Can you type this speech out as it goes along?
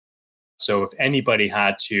So if anybody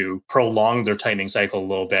had to prolong their tightening cycle a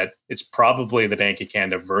little bit, it's probably the Bank of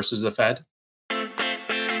Canada versus the Fed.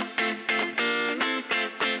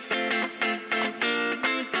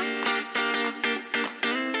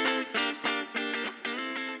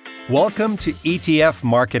 Welcome to ETF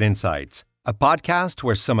Market Insights, a podcast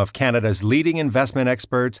where some of Canada's leading investment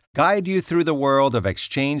experts guide you through the world of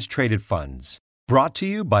exchange-traded funds. Brought to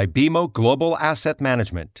you by BMO Global Asset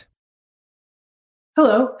Management.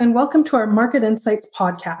 Hello, and welcome to our Market Insights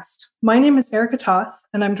podcast. My name is Erica Toth,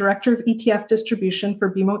 and I'm Director of ETF Distribution for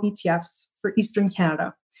BMO ETFs for Eastern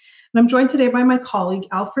Canada. And I'm joined today by my colleague,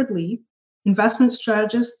 Alfred Lee, Investment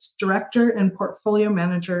Strategist, Director, and Portfolio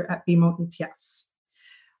Manager at BMO ETFs.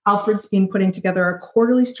 Alfred's been putting together a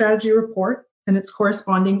quarterly strategy report and its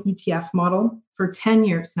corresponding ETF model for 10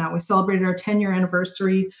 years now. We celebrated our 10-year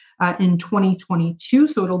anniversary in 2022,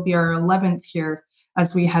 so it'll be our 11th year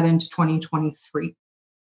as we head into 2023.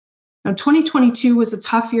 Now, 2022 was a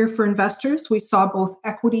tough year for investors. We saw both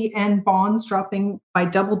equity and bonds dropping by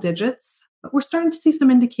double digits, but we're starting to see some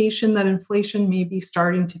indication that inflation may be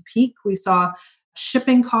starting to peak. We saw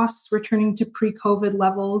shipping costs returning to pre-COVID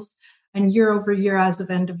levels. And year over year, as of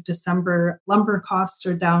end of December, lumber costs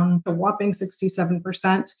are down a whopping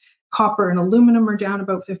 67%. Copper and aluminum are down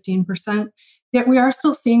about 15%. Yet we are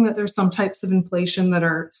still seeing that there's some types of inflation that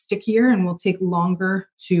are stickier and will take longer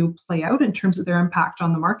to play out in terms of their impact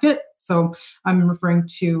on the market. So I'm referring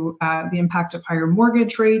to the impact of higher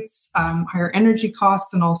mortgage rates, higher energy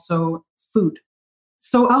costs, and also food.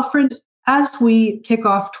 So Alfred, as we kick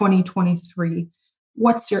off 2023,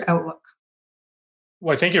 what's your outlook?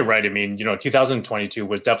 Well, I think you're right. I mean, 2022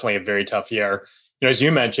 was definitely a very tough year. As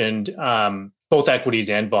you mentioned, both equities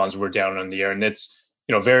and bonds were down on the year. And it's,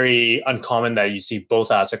 very uncommon that you see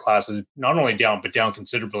both asset classes not only down, but down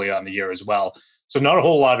considerably on the year as well. So not a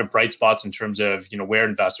whole lot of bright spots in terms of, where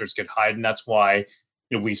investors could hide. And that's why,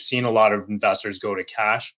 we've seen a lot of investors go to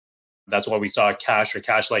cash. That's why we saw cash or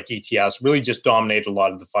cash-like ETFs really just dominate a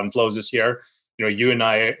lot of the fund flows this year. You and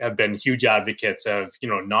I have been huge advocates of,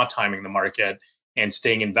 not timing the market and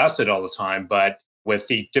staying invested all the time. But with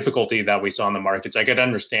the difficulty that we saw in the markets, I could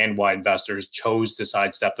understand why investors chose to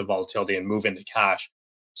sidestep the volatility and move into cash.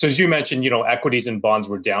 So as you mentioned, equities and bonds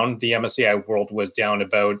were down. The MSCI World was down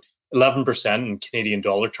about 11% in Canadian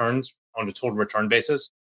dollar terms on a total return basis.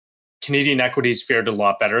 Canadian equities fared a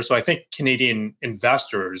lot better. So I think Canadian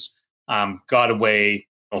investors got away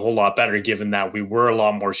a whole lot better, given that we were a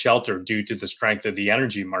lot more sheltered due to the strength of the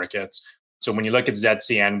energy markets. So when you look at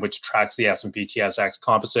ZCN, which tracks the S&P TSX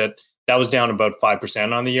Composite, that was down about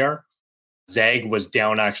 5% on the year. ZAG was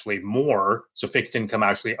down actually more. So fixed income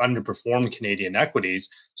actually underperformed Canadian equities.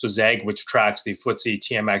 So ZAG, which tracks the FTSE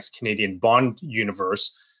TMX Canadian bond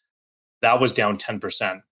universe, that was down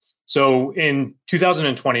 10%. So in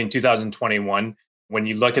 2020 and 2021, when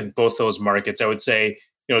you look at both those markets, I would say,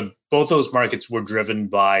 both those markets were driven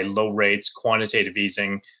by low rates, quantitative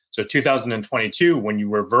easing. So 2022, when you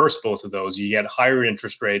reverse both of those, you get higher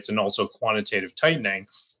interest rates and also quantitative tightening.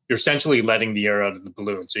 You're essentially letting the air out of the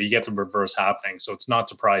balloon. So you get the reverse happening. So it's not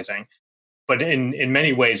surprising. But in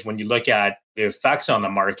many ways, when you look at the effects on the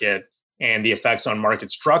market and the effects on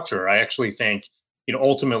market structure, I actually think,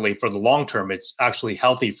 ultimately for the long term, it's actually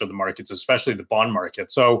healthy for the markets, especially the bond market.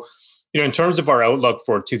 So, in terms of our outlook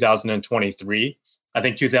for 2023, I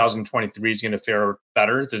think 2023 is going to fare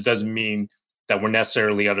better. That doesn't mean that we're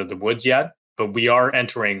necessarily out of the woods yet, but we are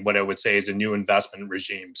entering what I would say is a new investment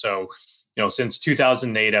regime. So, since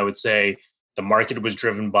 2008, I would say the market was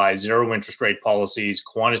driven by zero interest rate policies,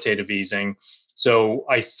 quantitative easing. So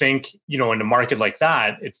I think, in a market like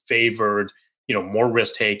that, it favored, more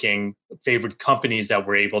risk taking, favored companies that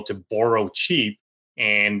were able to borrow cheap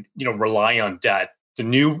and, rely on debt. The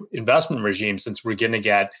new investment regime, since we're going to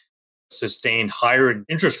get sustained higher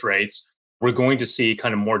interest rates, we're going to see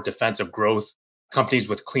kind of more defensive growth, companies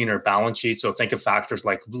with cleaner balance sheets. So think of factors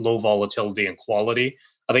like low volatility and quality.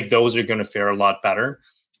 I think those are going to fare a lot better.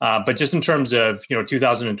 But just in terms of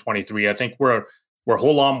 2023, I think we're a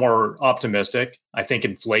whole lot more optimistic. I think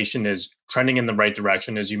inflation is trending in the right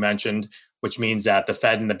direction, as you mentioned, which means that the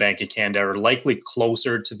Fed and the Bank of Canada are likely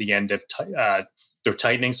closer to the end of their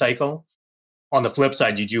tightening cycle. On the flip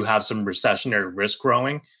side, you do have some recessionary risk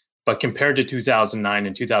growing. But compared to 2009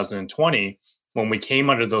 and 2020, when we came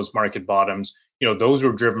under those market bottoms, those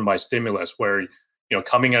were driven by stimulus where,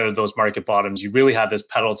 coming out of those market bottoms, you really had this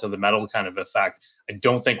pedal to the metal kind of effect. I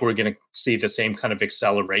don't think we're going to see the same kind of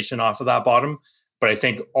acceleration off of that bottom. But I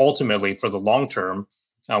think ultimately for the long term,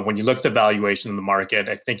 when you look at the valuation in the market,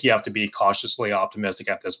 I think you have to be cautiously optimistic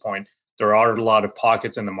at this point. There are a lot of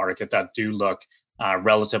pockets in the market that do look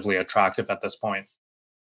relatively attractive at this point.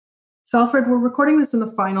 So, Alfred, we're recording this in the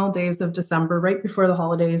final days of December, right before the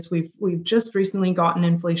holidays. We've just recently gotten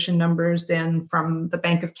inflation numbers in from the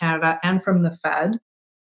Bank of Canada and from the Fed.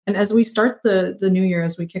 And as we start the new year,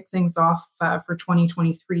 as we kick things off for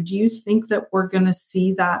 2023, do you think that we're going to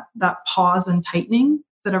see that pause and tightening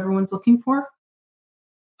that everyone's looking for?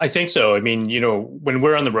 I think so. I mean, when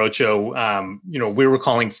we're on the roadshow, we were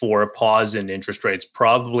calling for a pause in interest rates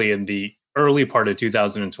probably in the early part of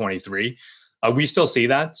 2023. We still see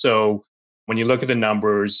that. So when you look at the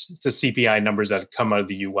numbers, it's the CPI numbers that come out of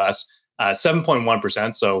the US,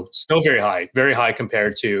 7.1%. So still very high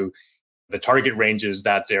compared to the target ranges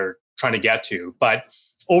that they're trying to get to. But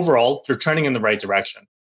overall, they're trending in the right direction.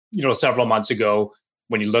 Several months ago,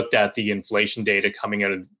 when you looked at the inflation data coming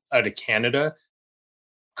out of Canada,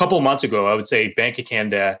 a couple of months ago, I would say Bank of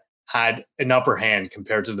Canada had an upper hand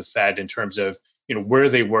compared to the Fed in terms of where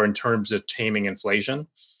they were in terms of taming inflation.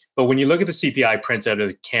 But when you look at the CPI prints out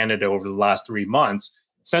of Canada over the last 3 months,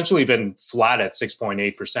 essentially been flat at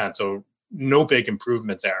 6.8%. So no big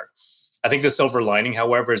improvement there. I think the silver lining,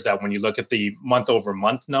 however, is that when you look at the month over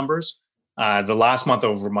month numbers, the last month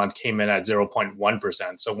over month came in at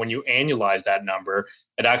 0.1%. So when you annualize that number,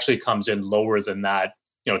 it actually comes in lower than that,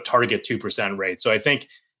 target 2% rate. So I think,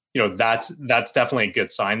 that's definitely a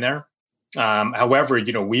good sign there. However,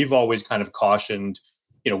 we've always kind of cautioned,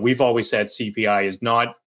 we've always said CPI is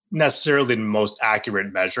not necessarily the most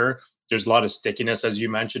accurate measure. There's a lot of stickiness, as you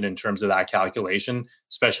mentioned, in terms of that calculation,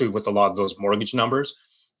 especially with a lot of those mortgage numbers.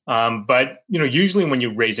 But usually when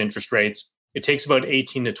you raise interest rates, it takes about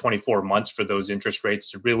 18 to 24 months for those interest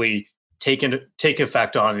rates to really take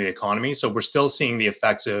effect on the economy. So we're still seeing the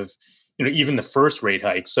effects of even the first rate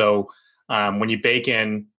hike. So when you bake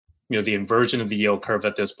in the inversion of the yield curve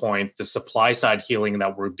at this point, the supply side healing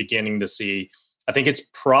that we're beginning to see, I think it's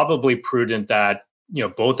probably prudent that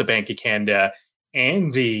both the Bank of Canada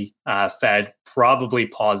and the Fed probably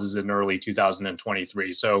pauses in early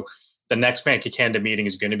 2023. So the next Bank of Canada meeting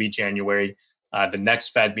is going to be January. The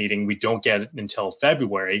next Fed meeting, we don't get until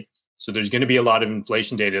February. So there's going to be a lot of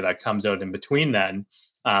inflation data that comes out in between then.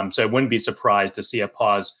 So I wouldn't be surprised to see a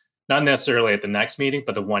pause, not necessarily at the next meeting,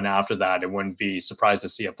 but the one after that. I wouldn't be surprised to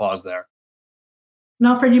see a pause there.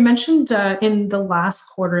 Now, Fred, you mentioned in the last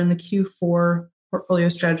quarter, in the Q4 portfolio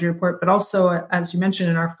strategy report, but also, as you mentioned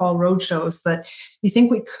in our fall roadshows, that you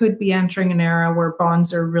think we could be entering an era where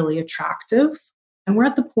bonds are really attractive. And we're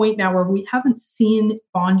at the point now where we haven't seen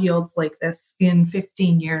bond yields like this in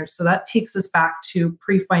 15 years. So that takes us back to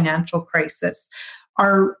pre-financial crisis.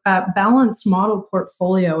 Our balanced model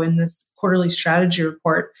portfolio in this quarterly strategy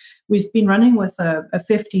report, we've been running with a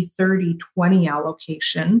 50-30-20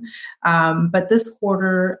 allocation. But this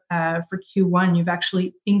quarter for Q1, you've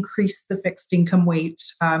actually increased the fixed income weight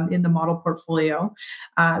in the model portfolio.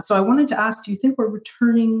 So I wanted to ask, do you think we're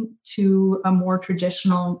returning to a more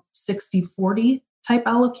traditional 60-40 type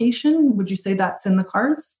allocation? Would you say that's in the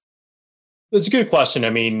cards? It's a good question. I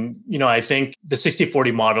mean, I think the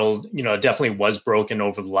 60-40 model, definitely was broken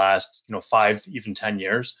over the last, 5, even 10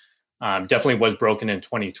 years. Definitely was broken in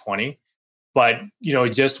 2020. But,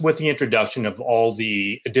 just with the introduction of all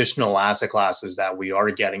the additional asset classes that we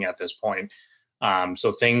are getting at this point,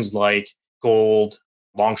 so things like gold,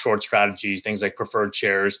 long short strategies, things like preferred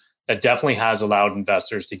shares, that definitely has allowed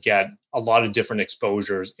investors to get a lot of different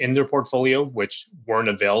exposures in their portfolio, which weren't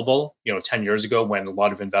available, 10 years ago when a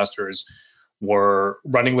lot of investors were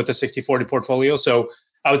running with a 60-40 portfolio. So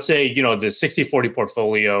I would say, the 60-40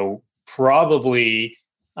 portfolio probably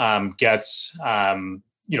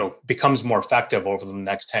becomes more effective over the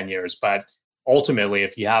next 10 years. But ultimately,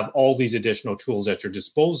 if you have all these additional tools at your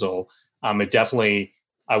disposal, I would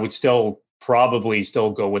probably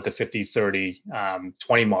still go with the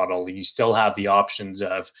 50-30-20 model. You still have the options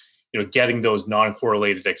of, getting those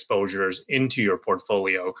non-correlated exposures into your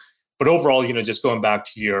portfolio. But overall, just going back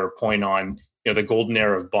to your point on, the golden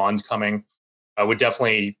era of bonds coming, I would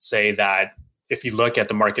definitely say that if you look at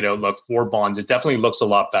the market outlook for bonds, it definitely looks a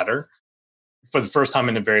lot better. For the first time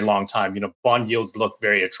in a very long time, bond yields look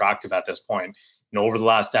very attractive at this point. Over the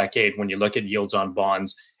last decade, when you look at yields on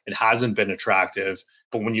bonds, it hasn't been attractive.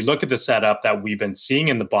 But when you look at the setup that we've been seeing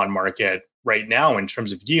in the bond market right now in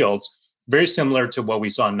terms of yields, very similar to what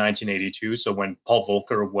we saw in 1982. So when Paul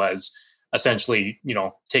Volcker was essentially,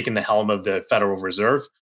 taking the helm of the Federal Reserve,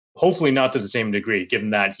 hopefully not to the same degree, given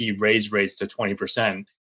that he raised rates to 20%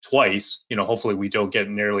 twice. Hopefully we don't get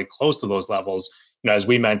nearly close to those levels. As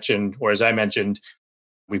we mentioned, or as I mentioned,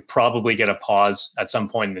 we probably get a pause at some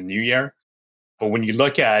point in the new year. But when you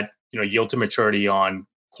look at, yield to maturity on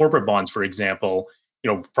corporate bonds, for example,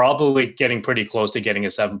 probably getting pretty close to getting a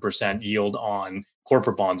 7% yield on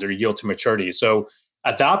corporate bonds or yield to maturity. So,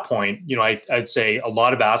 At that point, I'd say a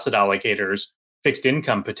lot of asset allocators, fixed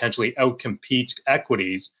income potentially outcompetes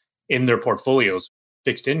equities in their portfolios.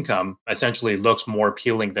 Fixed income essentially looks more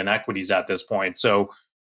appealing than equities at this point. So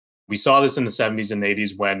we saw this in the 70s and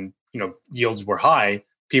 80s when yields were high,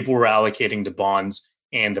 people were allocating to bonds,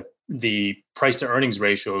 and the price to earnings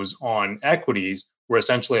ratios on equities were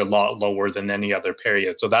essentially a lot lower than any other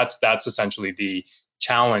period. So that's essentially the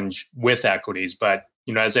challenge with equities. But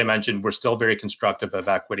as I mentioned, we're still very constructive of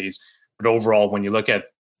equities. But overall, when you look at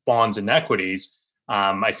bonds and equities,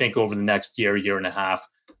 I think over the next year and a half,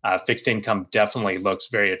 fixed income definitely looks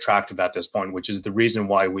very attractive at this point, which is the reason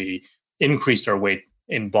why we increased our weight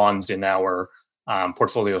in bonds in our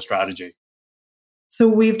portfolio strategy. So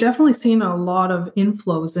we've definitely seen a lot of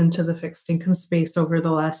inflows into the fixed income space over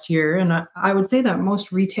the last year. And I would say that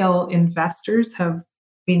most retail investors have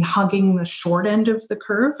been hugging the short end of the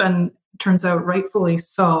curve, and turns out rightfully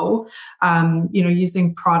so,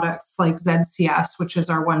 using products like ZCS, which is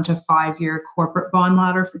our 1 to 5 year corporate bond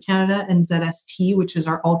ladder for Canada, and ZST, which is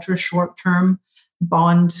our ultra short term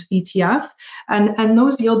bond ETF. And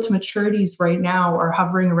those yield to maturities right now are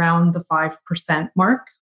hovering around the 5% mark.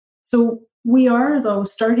 So we are, though,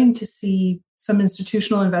 starting to see some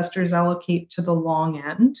institutional investors allocate to the long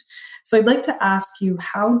end. So I'd like to ask you,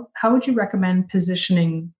 how would you recommend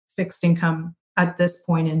positioning fixed income at this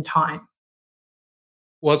point in time?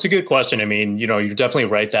 Well, it's a good question. I mean, you're definitely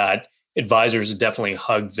right that advisors definitely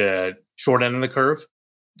hug the short end of the curve.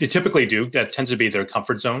 They typically do. That tends to be their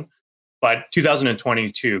comfort zone. But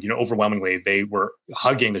 2022, overwhelmingly, they were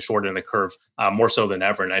hugging the short end of the curve more so than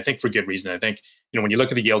ever. And I think for good reason. I think, when you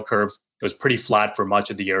look at the yield curve, it was pretty flat for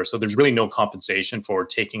much of the year. So there's really no compensation for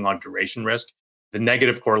taking on duration risk. The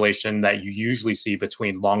negative correlation that you usually see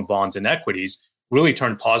between long bonds and equities really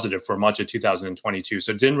turned positive for much of 2022.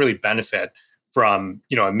 So it didn't really benefit from,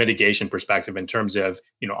 a mitigation perspective in terms of,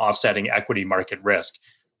 offsetting equity market risk.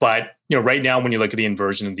 But, right now, when you look at the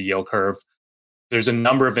inversion of the yield curve, there's a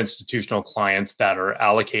number of institutional clients that are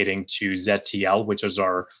allocating to ZTL, which is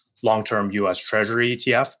our long-term U.S. Treasury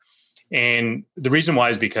ETF. And the reason why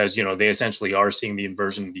is because, they essentially are seeing the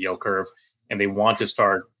inversion of the yield curve, and they want to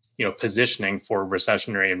start, positioning for a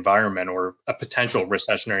recessionary environment or a potential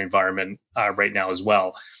recessionary environment right now as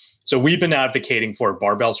well. So we've been advocating for a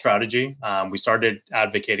barbell strategy. We started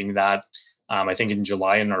advocating that, I think, in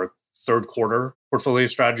July in our third quarter portfolio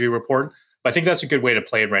strategy report. But I think that's a good way to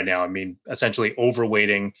play it right now. I mean, essentially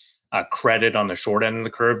overweighting credit on the short end of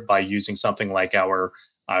the curve by using something like our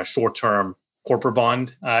short-term corporate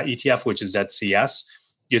bond ETF, which is ZCS.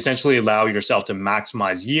 You essentially allow yourself to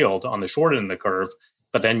maximize yield on the short end of the curve,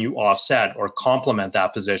 but then you offset or complement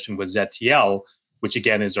that position with ZTL, which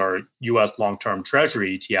again is our U.S. long-term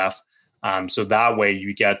Treasury ETF. So that way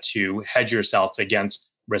you get to hedge yourself against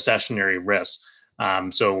recessionary risks.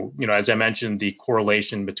 So, as I mentioned, the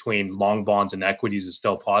correlation between long bonds and equities is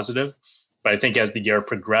still positive. But I think as the year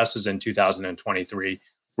progresses in 2023,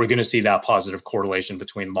 we're going to see that positive correlation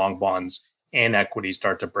between long bonds and equities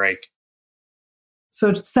start to break.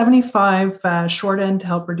 So 75 short end to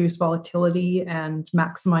help reduce volatility and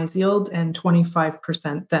maximize yield, and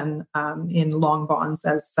 25% then in long bonds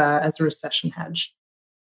as a recession hedge.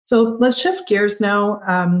 So let's shift gears now.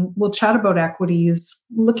 We'll chat about equities.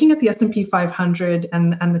 Looking at the S&P 500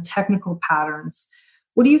 and the technical patterns,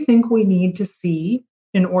 what do you think we need to see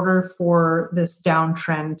in order for this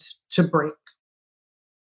downtrend to break?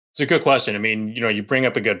 It's a good question. I mean, you bring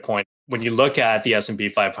up a good point. When you look at the S&P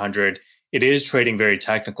 500, it is trading very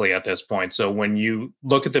technically at this point. So when you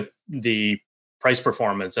look at the price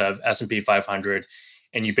performance of S&P 500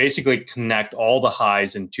 and you basically connect all the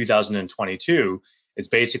highs in 2022, it's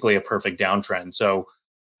basically a perfect downtrend. So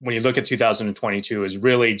when you look at 2022, is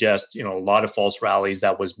really just, a lot of false rallies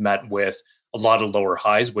that was met with a lot of lower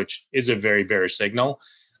highs, which is a very bearish signal.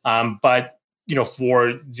 But,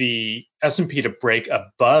 for the S&P to break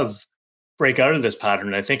out of this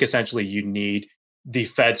pattern, I think essentially you need the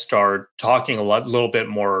Fed start talking a little bit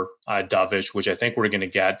more dovish, which I think we're going to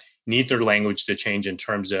get, need their language to change in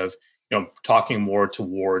terms of, talking more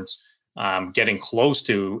towards getting close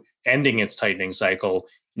to ending its tightening cycle.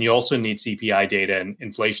 And you also need CPI data and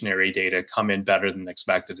inflationary data come in better than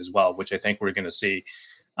expected as well, which I think we're going to see.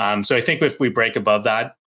 So I think if we break above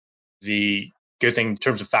that, the good thing in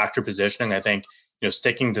terms of factor positioning, I think,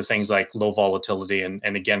 sticking to things like low volatility and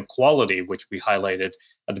again, quality, which we highlighted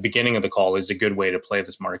at the beginning of the call, is a good way to play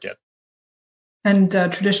this market. And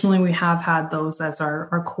traditionally, we have had those as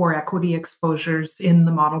our core equity exposures in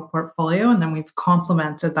the model portfolio. And then we've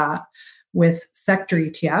complemented that with sector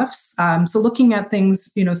ETFs. So looking at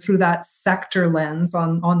things, through that sector lens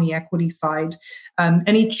on the equity side,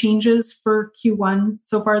 any changes for Q1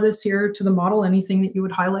 so far this year to the model? Anything that you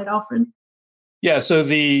would highlight, Alfred? Yeah, so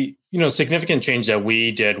the significant change that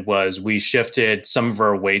we did was we shifted some of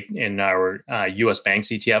our weight in our U.S. banks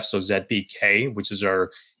ETF, so ZBK, which is our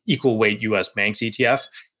equal weight U.S. banks ETF.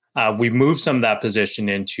 We moved some of that position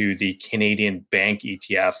into the Canadian bank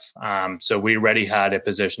ETF. So we already had a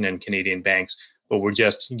position in Canadian banks, but we're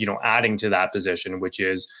just adding to that position, which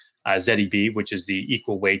is ZEB, which is the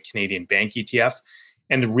equal weight Canadian bank ETF.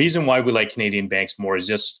 And the reason why we like Canadian banks more is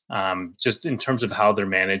just in terms of how they're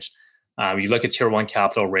managed. You look at Tier 1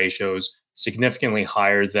 capital ratios, significantly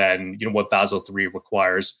higher than what Basel III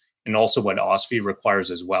requires, and also what OSFI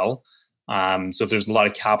requires as well. So there's a lot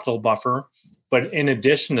of capital buffer. But in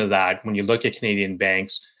addition to that, when you look at Canadian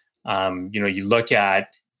banks, you look at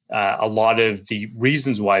a lot of the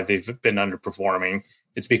reasons why they've been underperforming.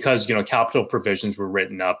 It's because capital provisions were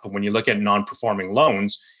written up, but when you look at non-performing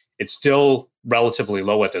loans, it's still relatively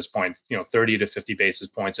low at this point, 30 to 50 basis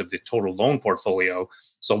points of the total loan portfolio.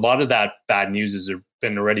 So a lot of that bad news has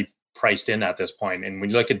been already priced in at this point. And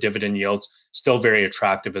when you look at dividend yields, still very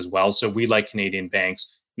attractive as well. So we like Canadian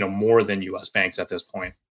banks, more than US banks at this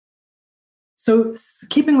point. So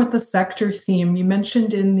keeping with the sector theme, you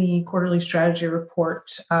mentioned in the quarterly strategy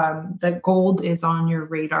report that gold is on your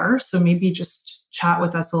radar. So maybe just chat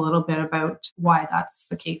with us a little bit about why that's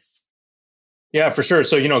the case. Yeah, for sure.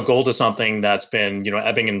 So, gold is something that's been,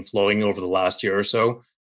 ebbing and flowing over the last year or so.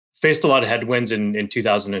 Faced a lot of headwinds in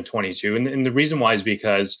 2022. And the reason why is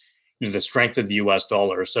because the strength of the US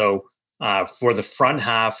dollar. So for the front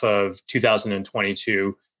half of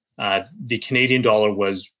 2022, the Canadian dollar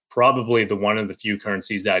was probably one of the few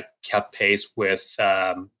currencies that kept pace with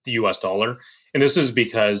the US dollar. And this is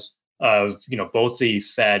because of, both the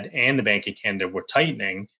Fed and the Bank of Canada were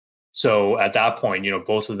tightening. So at that point,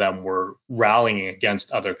 both of them were rallying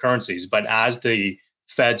against other currencies. But as the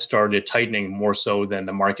Fed started tightening more so than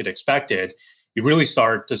the market expected, you really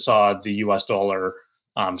saw the US dollar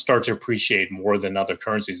start to appreciate more than other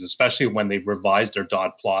currencies, especially when they revised their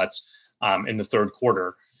dot plots in the third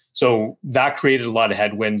quarter. So that created a lot of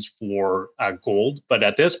headwinds for gold. But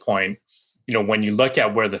at this point, when you look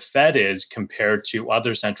at where the Fed is compared to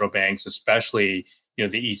other central banks, especially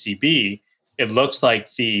the ECB, it looks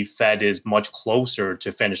like the Fed is much closer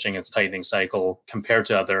to finishing its tightening cycle compared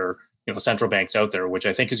to other central banks out there, which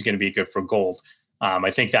I think is going to be good for gold.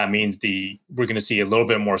 I think that means we're going to see a little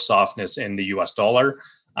bit more softness in the US dollar,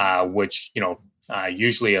 which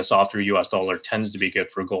usually a softer US dollar tends to be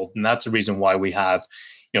good for gold, and that's the reason why we have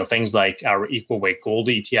things like our equal weight gold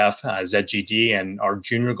ETF, ZGD, and our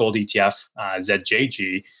junior gold ETF,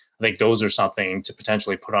 ZJG. I think those are something to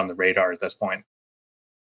potentially put on the radar at this point.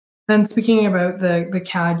 And speaking about the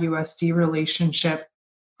CAD USD relationship,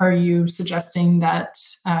 are you suggesting that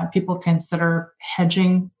people consider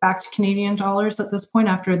hedging back to Canadian dollars at this point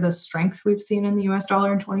after the strength we've seen in the US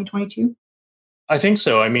dollar in 2022? I think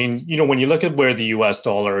so. I mean, when you look at where the US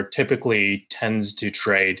dollar typically tends to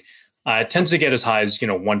trade, it tends to get as high as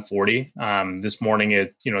 140. This morning,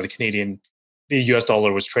 the US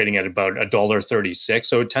dollar was trading at about $1.36,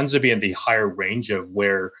 so it tends to be in the higher range of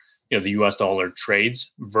where the US dollar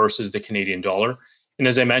trades versus the Canadian dollar. And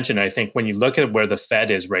as I mentioned, I think when you look at where the Fed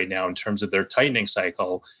is right now in terms of their tightening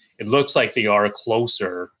cycle, it looks like they are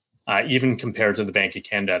closer, even compared to the Bank of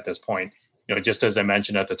Canada at this point. Just as I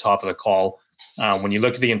mentioned at the top of the call, when you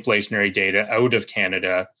look at the inflationary data out of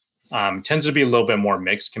Canada, tends to be a little bit more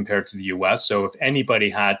mixed compared to the US. So if anybody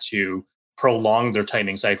had to prolong their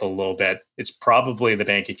tightening cycle a little bit, it's probably the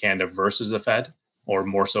Bank of Canada versus the Fed, or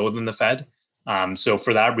more so than the Fed. So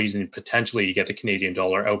for that reason, potentially you get the Canadian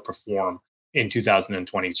dollar outperform in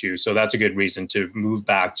 2022. So that's a good reason to move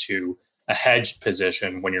back to a hedged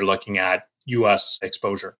position when you're looking at US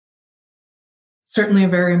exposure. Certainly a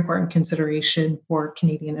very important consideration for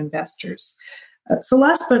Canadian investors. So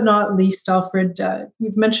last but not least, Alfred,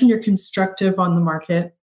 you've mentioned you're constructive on the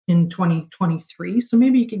market in 2023. So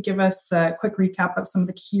maybe you could give us a quick recap of some of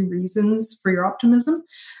the key reasons for your optimism.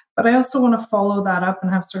 But I also want to follow that up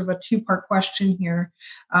and have sort of a two-part question here.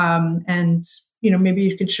 And maybe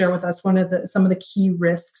you could share with us some of the key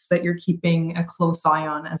risks that you're keeping a close eye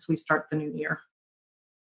on as we start the new year.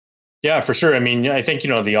 Yeah, for sure. I mean, I think,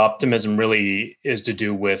 the optimism really is to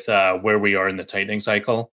do with where we are in the tightening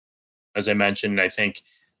cycle. As I mentioned, I think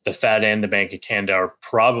the Fed and the Bank of Canada are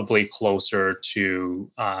probably closer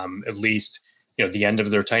to at least the end of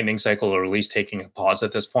their tightening cycle, or at least taking a pause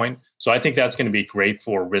at this point. So I think that's going to be great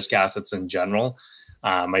for risk assets in general.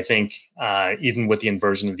 I think even with the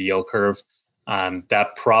inversion of the yield curve,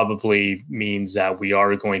 that probably means that we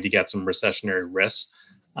are going to get some recessionary risks.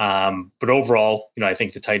 But overall, I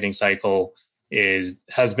think the tightening cycle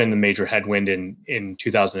has been the major headwind in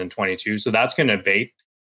 2022. So that's going to abate.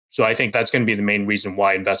 So I think that's going to be the main reason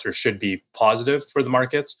why investors should be positive for the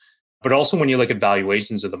markets. But also when you look at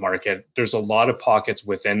valuations of the market, there's a lot of pockets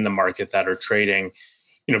within the market that are trading,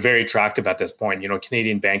 very attractive at this point.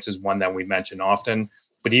 Canadian banks is one that we mention often.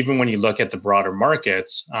 But even when you look at the broader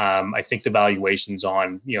markets, I think the valuations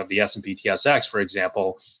on, the S&P TSX, for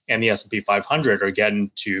example, and the S&P 500 are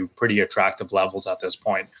getting to pretty attractive levels at this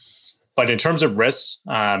point. But in terms of risks,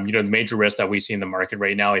 the major risk that we see in the market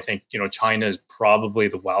right now, I think, China is probably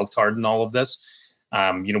the wild card in all of this.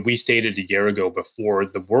 We stated a year ago before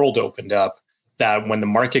the world opened up that when the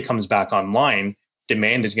market comes back online,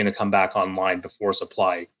 demand is going to come back online before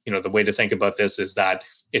supply. The way to think about this is that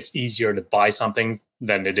it's easier to buy something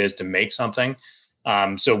than it is to make something.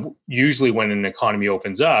 So usually when an economy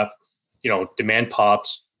opens up, demand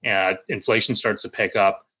pops, inflation starts to pick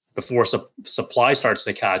up before supply starts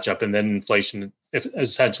to catch up, and then inflation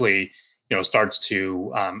essentially, starts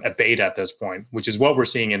to abate at this point, which is what we're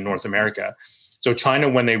seeing in North America. So China,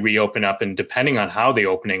 when they reopen up, and depending on how they're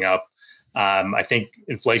opening up, I think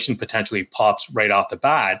inflation potentially pops right off the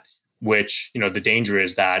bat, which, the danger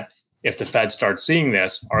is that if the Fed starts seeing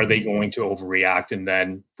this, are they going to overreact and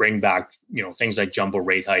then bring back, things like jumbo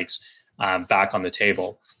rate hikes back on the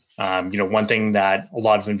table? One thing that a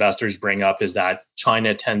lot of investors bring up is that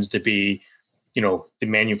China tends to be, the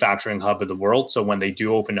manufacturing hub of the world. So when they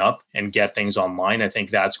do open up and get things online, I think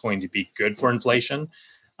that's going to be good for inflation.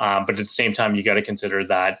 But at the same time, you got to consider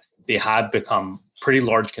that they have become pretty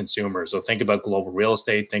large consumers. So think about global real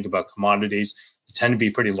estate, think about commodities. They tend to be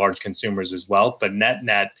pretty large consumers as well. But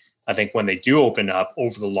net, I think when they do open up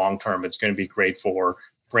over the long term, it's going to be great for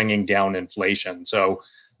bringing down inflation. So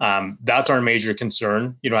that's our major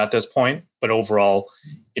concern, at this point. But overall,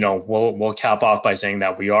 we'll cap off by saying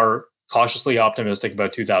that we are cautiously optimistic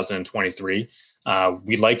about 2023.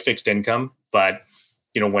 We like fixed income, but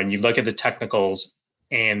when you look at the technicals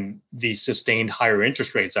and the sustained higher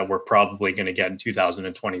interest rates that we're probably going to get in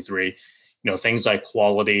 2023, things like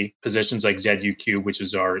quality positions like ZUQ, which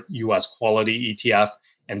is our US quality ETF,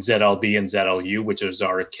 and ZLB and ZLU, which is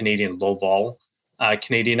our Canadian low vol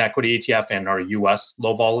Canadian equity ETF, and our US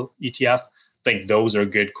low vol ETF. I think those are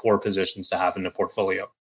good core positions to have in the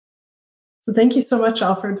portfolio. So thank you so much,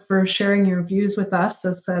 Alfred, for sharing your views with us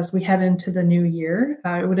as we head into the new year.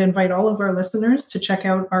 I would invite all of our listeners to check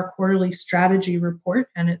out our quarterly strategy report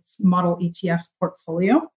and its model ETF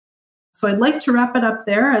portfolio. So I'd like to wrap it up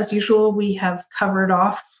there. As usual, we have covered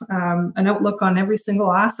off an outlook on every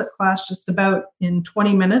single asset class just about in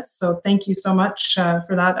 20 minutes. So thank you so much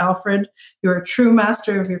for that, Alfred. You're a true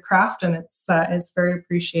master of your craft, and it's very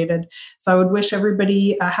appreciated. So I would wish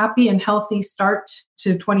everybody a happy and healthy start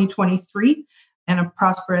to 2023 and a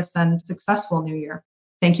prosperous and successful new year.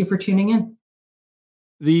 Thank you for tuning in.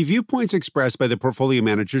 The viewpoints expressed by the portfolio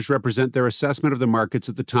managers represent their assessment of the markets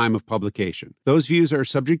at the time of publication. Those views are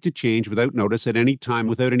subject to change without notice at any time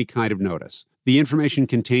without any kind of notice. The information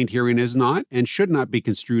contained herein is not and should not be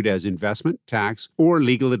construed as investment, tax, or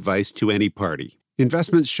legal advice to any party.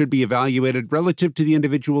 Investments should be evaluated relative to the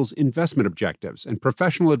individual's investment objectives, and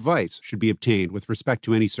professional advice should be obtained with respect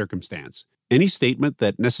to any circumstance. Any statement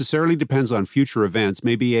that necessarily depends on future events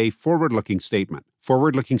may be a forward-looking statement.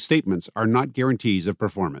 Forward-looking statements are not guarantees of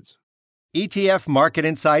performance. ETF Market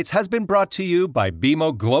Insights has been brought to you by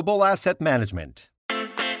BMO Global Asset Management.